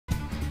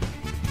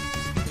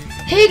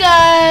Hey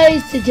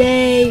guys,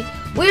 today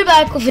we're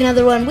back with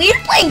another one. We're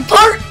playing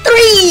part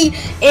 3,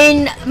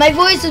 and my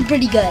voice is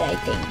pretty good, I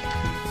think.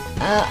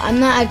 I'm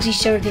not actually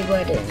sure what people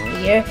are doing over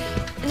here.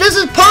 This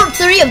is part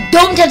 3 of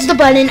Don't Touch the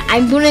Button.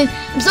 I'm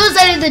so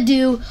excited to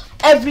do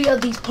every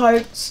of these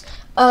parts.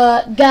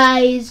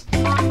 Guys,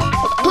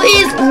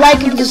 please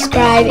like and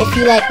subscribe if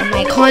you like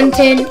my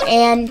content,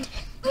 and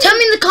tell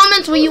me in the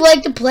comments what you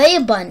like to play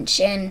a bunch,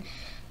 and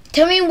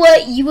tell me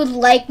what you would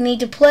like me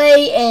to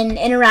play and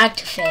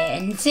interact with it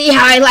and see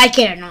how I like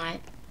it or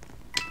not.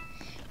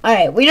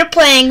 Alright, we are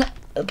playing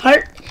a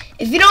part.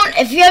 If you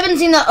haven't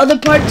seen the other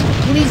parts,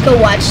 please go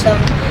watch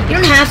them. You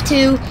don't have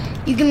to.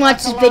 You can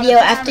watch this video.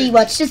 After you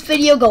watch this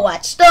video, go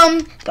watch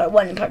them. Part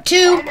 1 and part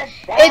 2.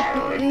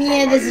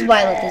 Yeah, this is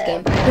why I love this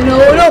game.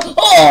 No.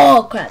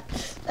 Oh, crap.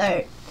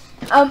 Alright.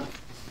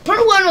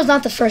 Part 1 was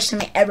not the first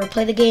time I ever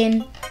played the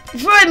game.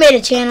 Before I made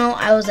a channel,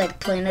 I was like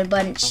playing a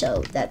bunch,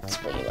 so that's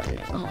what you want to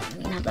know. Oh, I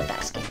mean, have the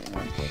basket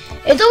anymore.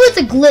 It's always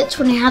a glitch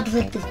when I have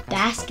like this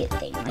basket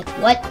thing. Like,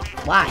 what?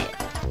 Why?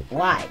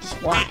 Why? Just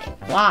why?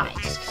 Why?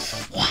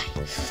 Just why?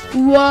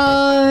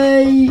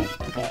 Why?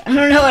 Okay, I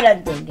don't know what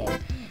I'm thinking.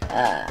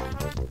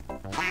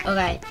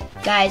 Okay,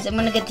 guys, I'm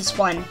gonna get this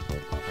one.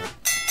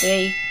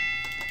 3.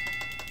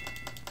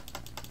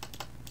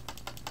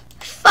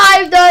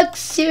 5 ducks.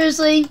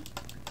 Seriously?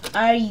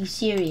 Are you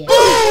serious?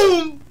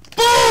 Boom!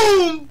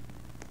 Boom!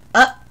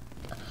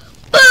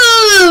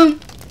 Boom!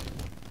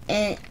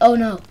 And oh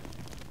no.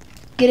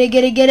 Get it.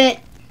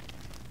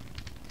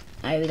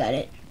 Alright, we got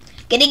it.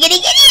 Get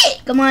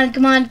it! Come on.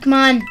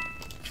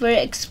 For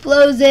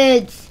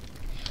explosives.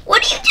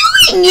 What are you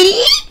doing,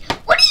 idiot?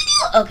 What are you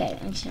doing? Okay,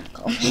 I'm just not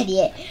calling an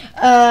idiot.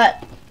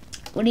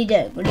 What are you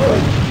doing?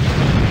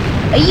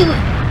 Are you...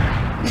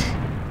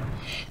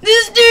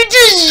 This dude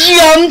just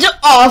jumped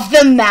off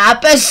the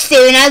map as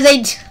soon as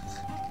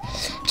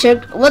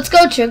let's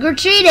go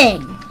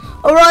trick-or-treating.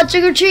 Oh, we're all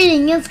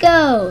trick-or-treating. Let's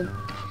go.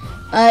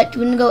 We're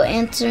gonna go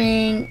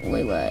answering.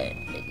 Wait, what?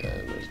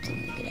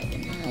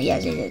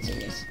 Yes.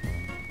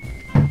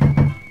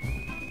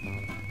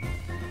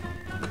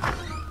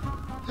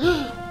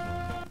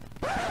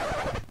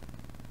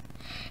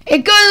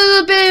 It goes to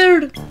the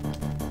beard.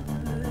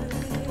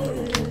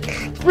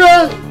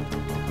 Bro,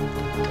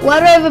 why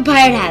do I have a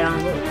pirate hat on?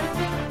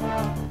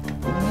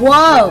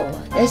 Whoa,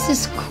 this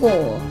is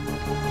cool.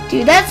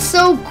 Dude, that's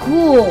so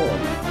cool.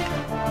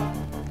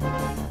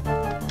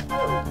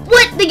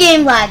 What? The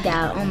game lagged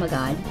out. Oh my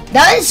god.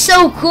 That is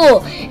so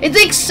cool. It's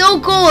like so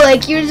cool.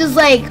 Like you're just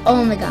like,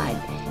 oh my god.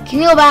 Can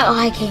you go back? Oh,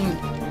 I can.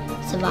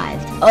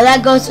 Survived. Oh,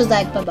 that ghost was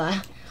like,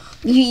 bye-bye.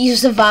 You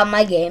survived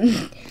my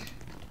game.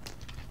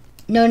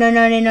 No.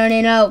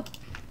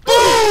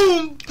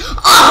 Boom!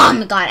 Oh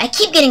my god. I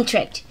keep getting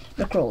tricked.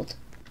 Rickrolled.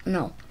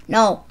 No.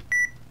 Oh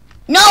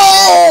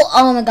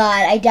my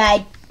god. I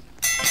died.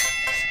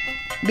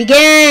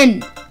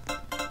 Begin!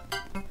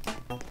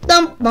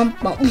 Bump.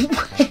 What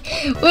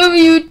were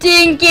you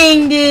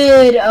thinking,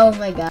 dude? Oh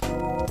my god.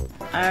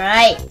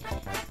 Alright.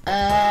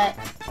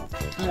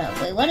 Hold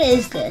up. Wait, what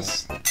is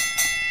this?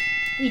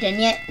 We done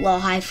yet? Well,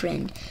 hi,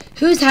 friend.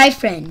 Who's hi,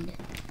 friend?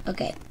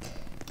 Okay.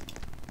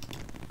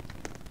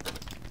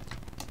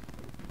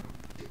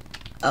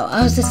 Oh,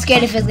 I was just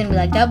scared if it was gonna be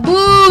like that.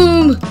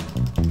 Boom!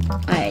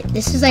 Alright,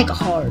 this is like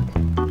hard.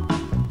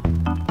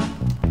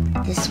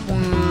 This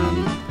one.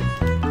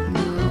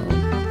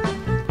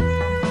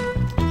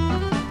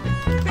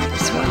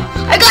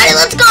 I got it,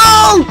 let's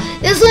go!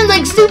 This one's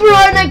like super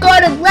hard and I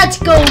got it. Let's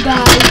go,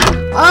 guys.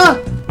 Oh,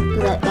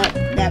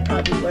 that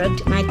probably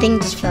worked. My thing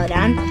just fell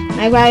down.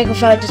 My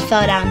microphone just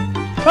fell down.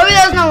 Probably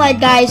that was not loud,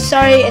 guys.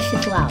 Sorry if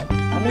it's loud.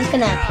 I'm just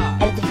gonna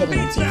edit the video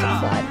and see if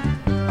it's loud.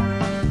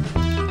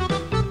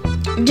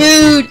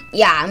 Dude!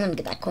 Yeah, I'm gonna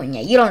get that coin.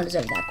 Yeah, you don't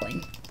deserve that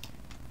coin.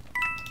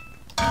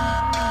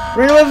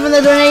 Run away from the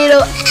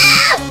tornado.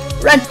 Ah!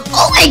 Run.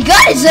 Oh my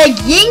god, it's like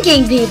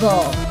yanking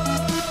people.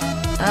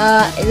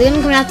 Is it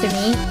gonna come after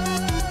me?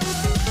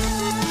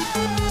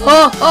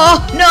 Oh,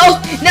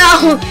 no!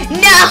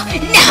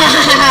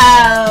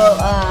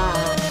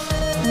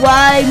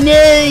 Why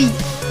me?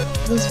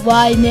 Just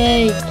why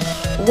me?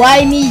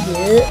 Why me,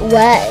 dude?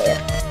 Why?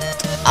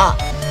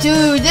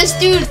 Dude, this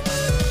dude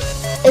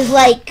is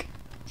like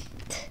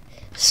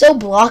so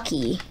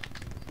blocky.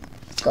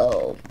 Let's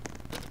go.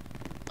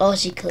 Oh,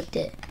 she clicked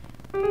it.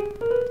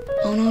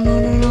 Oh,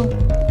 no.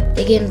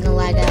 The game's gonna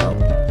lag out.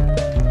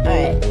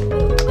 Alright.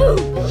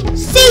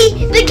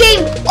 See? The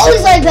game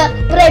always like that,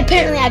 but I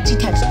apparently actually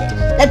touched it.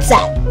 That's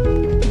sad.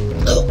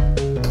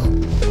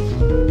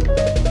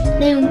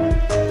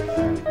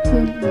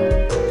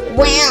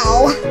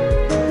 Wow.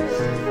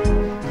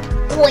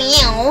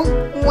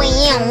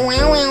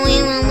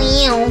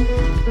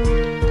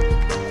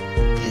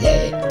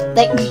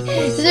 Like,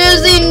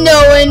 seriously, no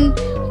one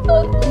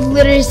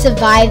literally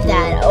survived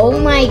that. Oh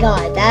my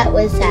god, that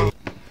was sad.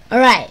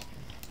 Alright.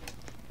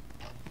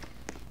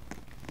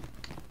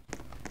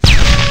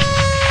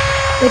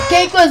 The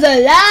cake was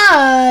a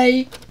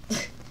lie!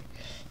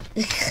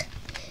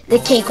 The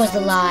cake was a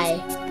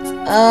lie.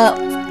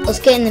 Let's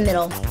get in the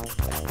middle.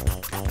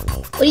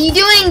 What are you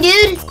doing,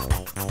 dude?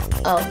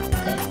 Oh,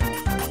 okay.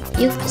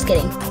 You? Just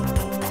kidding.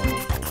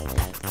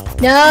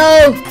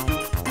 No!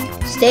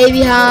 Stay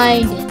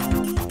behind.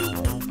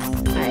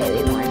 Alright,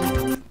 we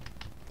won.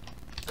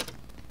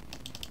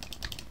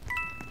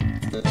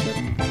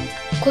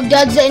 Quick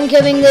dodge the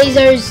incoming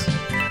lasers.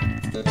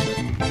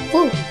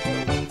 Woo.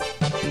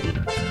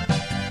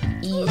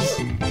 Ease.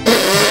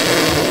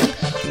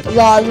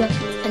 Lol.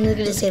 I'm just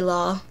gonna say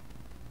law.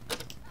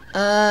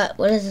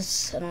 What is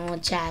this? I don't know,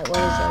 chat. What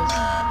is this?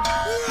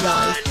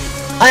 Lol.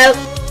 Oh,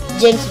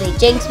 jinx me.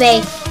 Jinx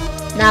me.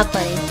 Not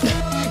funny.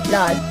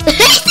 Lol.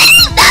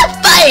 Not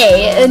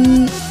funny.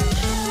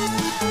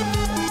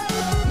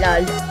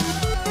 Lol.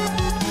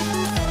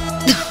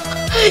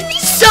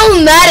 He's so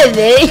mad at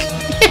me.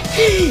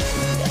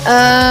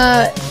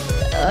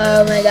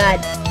 Oh my god.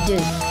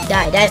 Dude,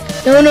 die.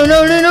 No.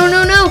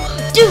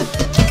 Dude.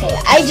 Okay,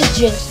 I just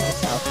jinxed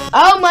myself.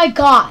 Oh my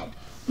god.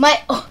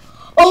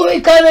 Oh my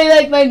god,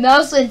 my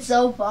mouse went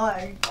so far.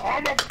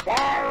 I'm a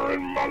fire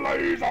in the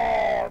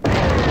laser.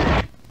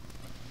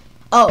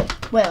 Oh,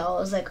 well, I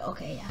was like,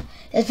 okay, yeah.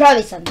 It's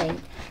probably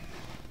something.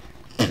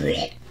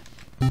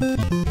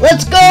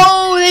 Let's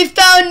go! They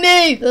found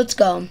me! Let's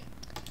go.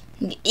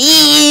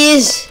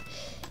 Ease!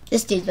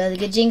 This dude's about to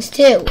get jinx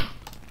too.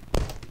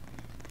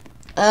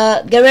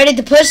 Get ready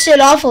to push it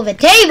off of a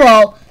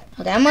table.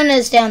 Okay, I'm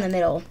gonna stay on the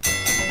middle.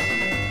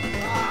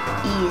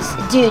 Ease.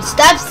 Dude,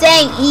 stop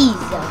saying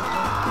ease.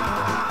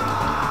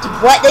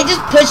 Dude, what? They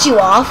just push you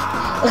off?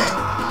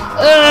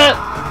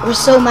 We're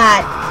so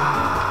mad.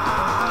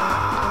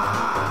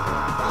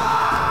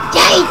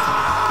 Yay!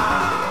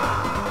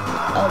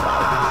 Oh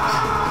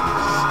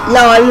god.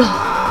 Lol.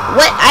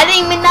 What? I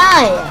didn't even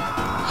die.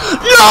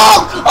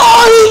 No!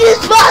 Oh, he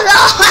just fell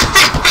off!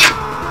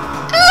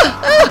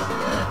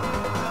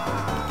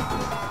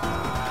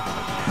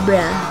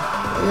 Bruh.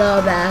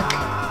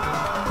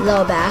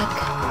 Low back.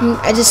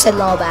 I just said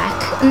low back.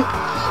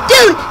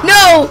 Dude,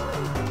 no!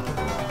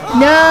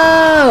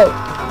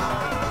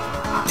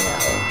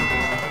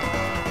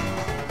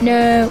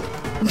 No.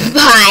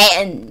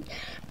 Bye.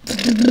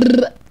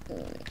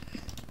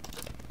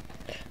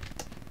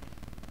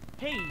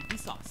 Hey,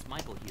 Vsauce,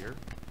 Michael here.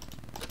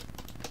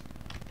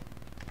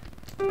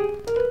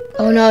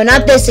 Oh no,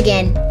 not this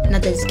again. We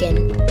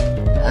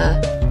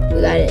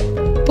got it.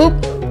 Boop.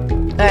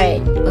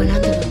 Alright. Oh, now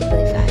they're going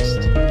really fast.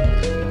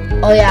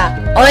 Oh yeah.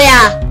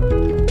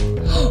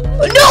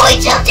 Oh no, I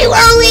jumped too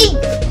early!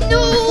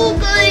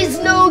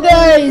 No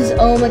guys.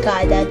 Oh my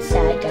god, that's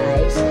sad,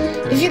 guys.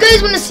 If you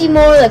guys want to see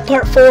more, like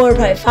part 4,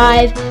 part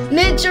 5,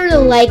 make sure to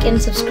like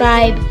and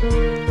subscribe.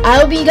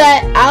 I'll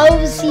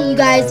see you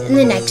guys in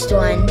the next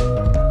one.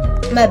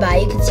 Bye bye.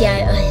 You can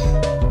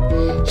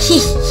see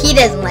he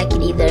doesn't like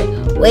it either.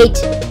 Wait.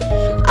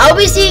 I'll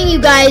be seeing you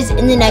guys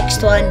in the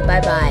next one.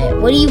 Bye bye.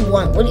 What do you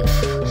want?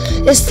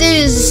 This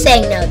dude is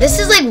saying no. This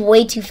is like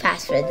way too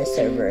fast for the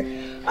server.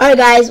 Alright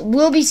guys,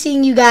 we'll be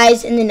seeing you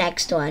guys in the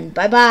next one.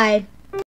 Bye bye.